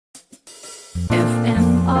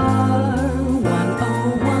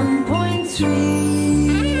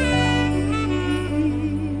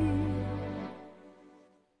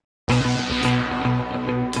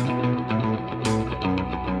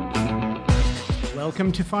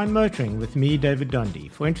Welcome to Fine Motoring with me, David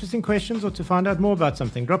Dondy. For interesting questions or to find out more about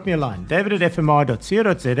something, drop me a line,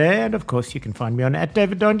 david@fmr.co.za, and of course you can find me on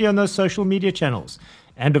 @DavidDondy on those social media channels,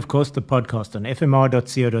 and of course the podcast on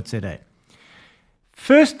fmr.co.za.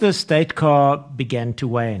 First the estate car began to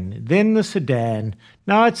wane, then the sedan.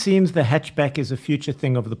 Now it seems the hatchback is a future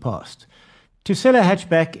thing of the past. To sell a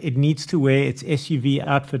hatchback, it needs to wear its SUV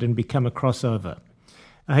outfit and become a crossover.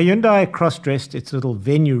 Hyundai cross-dressed its little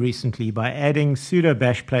Venue recently by adding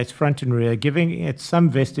pseudo-bash plates front and rear, giving it some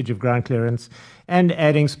vestige of ground clearance, and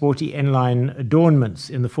adding sporty N-Line adornments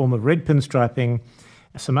in the form of red pinstriping,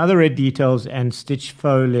 some other red details, and stitched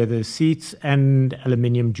faux leather seats and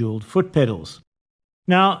aluminium jeweled foot pedals.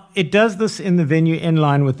 Now, it does this in the Venue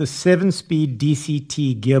N-Line with a 7-speed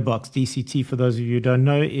DCT gearbox. DCT, for those of you who don't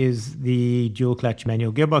know, is the dual-clutch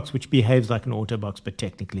manual gearbox, which behaves like an autobox, but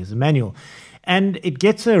technically is a manual. And it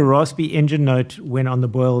gets a raspy engine note when on the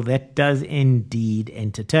boil that does indeed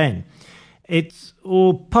entertain. It's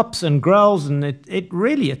all pops and growls, and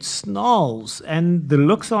it snarls, and the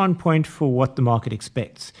looks are on point for what the market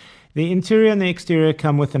expects. The interior and the exterior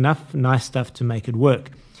come with enough nice stuff to make it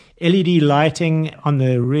work. LED lighting on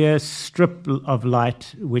the rear strip of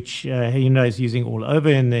light, which Hyundai is using all over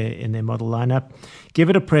in their model lineup,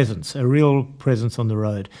 give it a presence, a real presence on the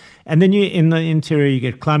road. And then in the interior, you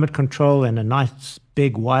get climate control and a nice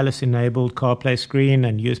big wireless-enabled CarPlay screen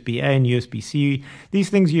and USB-A and USB-C.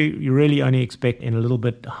 These things you really only expect in a little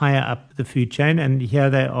bit higher up the food chain, and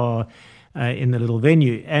here they are in the little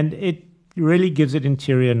Venue. And it really gives it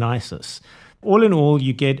interior niceness. All in all,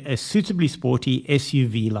 you get a suitably sporty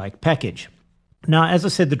SUV-like package. Now, as I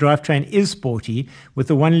said, the drivetrain is sporty with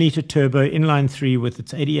the 1-litre turbo inline 3 with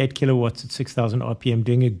its 88 kilowatts at 6,000 RPM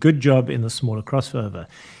doing a good job in the smaller crossover.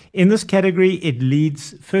 In this category, it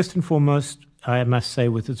leads first and foremost, I must say,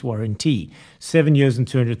 with its warranty, 7 years and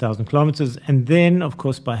 200,000 kilometers, and then, of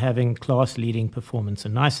course, by having class-leading performance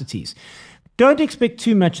and niceties. Don't expect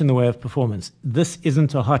too much in the way of performance. This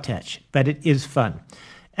isn't a hot hatch, but it is fun.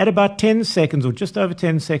 At about 10 seconds or just over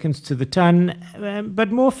 10 seconds to the ton,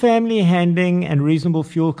 but more family handling and reasonable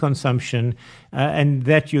fuel consumption, and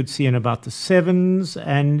that you'd see in about the 7s,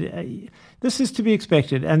 and this is to be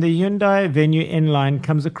expected. And the Hyundai Venue N-Line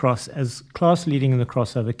comes across as class-leading in the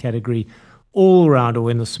crossover category all round, or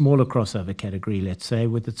in the smaller crossover category, let's say,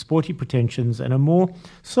 with its sporty pretensions and a more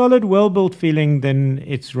solid, well-built feeling than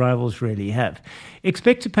its rivals really have.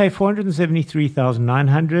 Expect to pay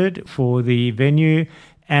 $473,900 for the Venue,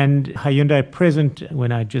 and Hyundai present,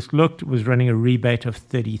 when I just looked, was running a rebate of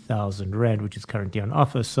 30,000 Rand, which is currently on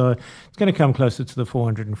offer. So it's going to come closer to the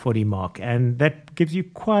 440 mark. And that gives you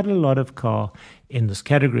quite a lot of car in this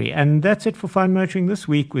category. And that's it for Fine Motoring this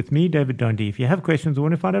week with me, David Dondy. If you have questions or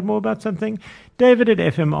want to find out more about something,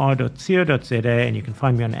 david@fmr.co.za, and you can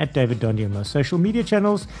find me on @DavidDondy on those social media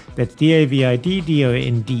channels. That's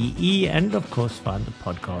DavidDonde, and of course find the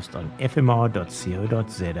podcast on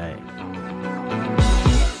fmr.co.za.